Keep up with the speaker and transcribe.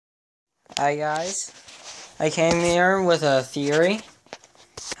Hi guys, I came here with a theory.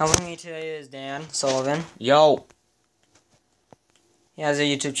 Helping me today is Dan Sullivan. Yo! He has a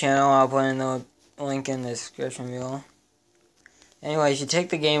YouTube channel. I'll put in the link in the description below. Anyways, you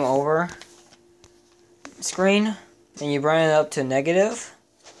take the game over screen and you bring it up to negative.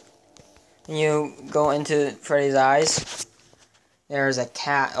 And you go into Freddy's eyes. There's a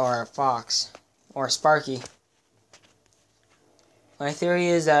cat or a fox or Sparky. My theory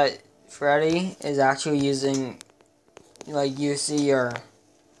is that Freddy is actually using, like, you see your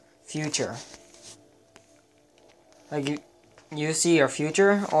future. Like, you see your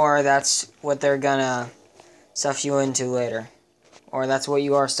future, or that's what they're gonna stuff you into later. Or that's what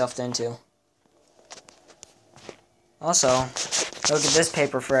you are stuffed into. Also, look at this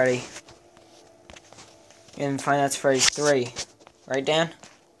paper, Freddy. In Five Nights at Freddy's 3. Right, Dan?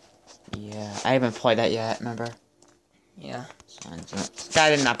 Yeah, I haven't played that yet, remember? Yeah. I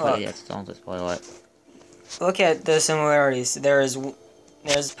did not play it yet, so don't just spoil it. Look at the similarities. There's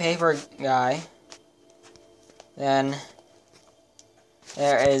a paper guy. Then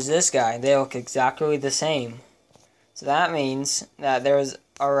there is this guy. They look exactly the same. So that means that there was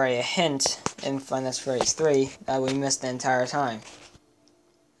already a hint in Five Nights at Freddy's 3 that we missed the entire time.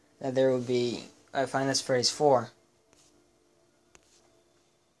 That there would be a Five Nights at Freddy's 4.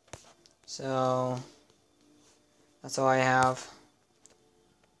 So that's all I have.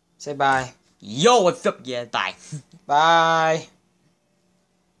 Say bye. Yo, what's up? Yeah, bye. Bye.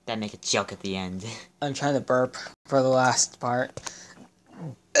 That make a joke at the end. I'm trying to burp for the last part.